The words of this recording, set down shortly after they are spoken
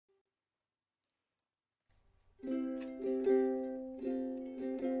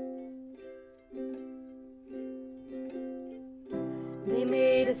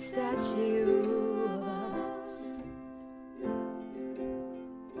a statue of us,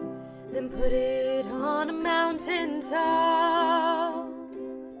 then put it on a mountain top.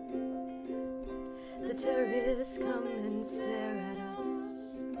 The tourists come and stare at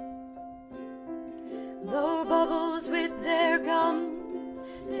us, blow bubbles with their gum,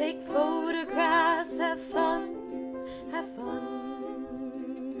 take photographs, have fun, have fun.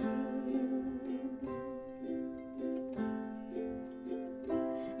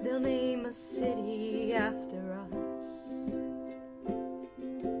 They'll name a city after us,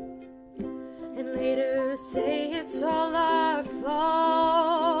 and later say it's all our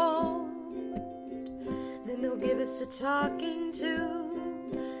fault. Then they'll give us a talking to,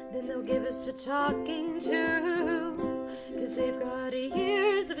 then they'll give us a talking to, 'cause they've got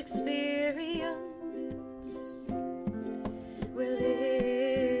years of experience. We're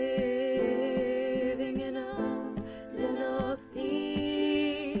living in a den of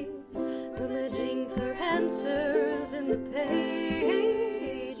thieves, rummaging for answers in the pages.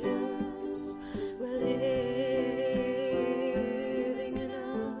 We're living in a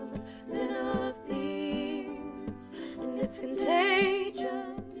den of thieves, and it's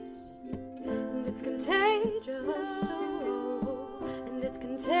contagious, and it's contagious, oh, and it's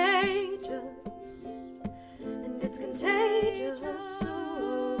contagious, and it's contagious, oh.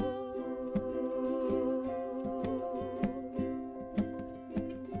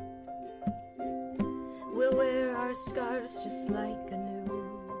 We'll wear our scarves just like a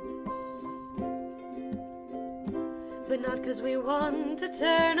noose, but not 'cause we want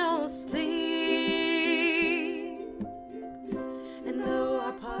eternal sleep. And though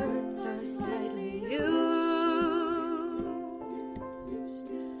our parts are slightly used,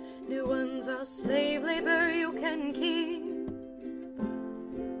 new ones are slave labor you can keep.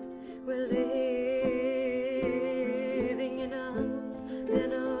 We're living in a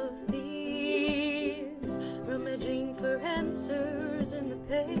den of thieves, rummaging for answers in the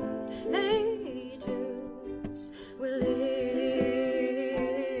pages. We're living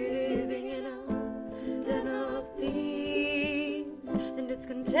in a den of thieves, and it's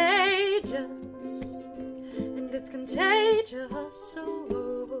contagious, and it's contagious,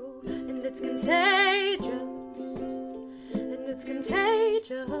 oh, and it's contagious, and it's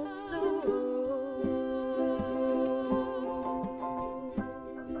contagious, oh.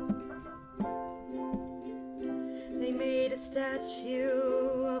 They made a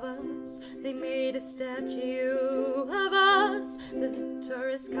statue of us, they made a statue of us. The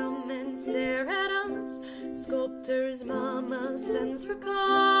tourists come and stare at us, sculptor's mama sends for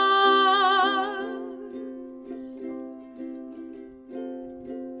cars.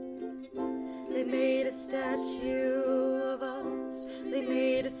 They made a statue of us, they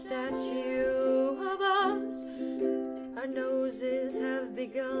made a statue of us. Our noses have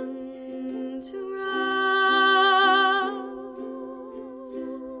begun to rise.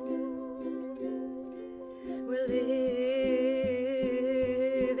 We're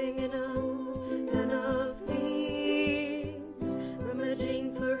living in a den of thieves,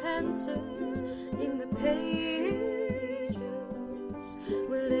 rummaging for answers in the pages.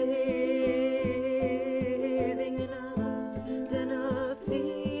 We're living in a den of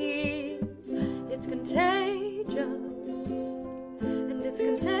thieves. It's contagious, and it's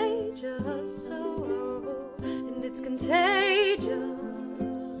contagious, oh, and it's contagious.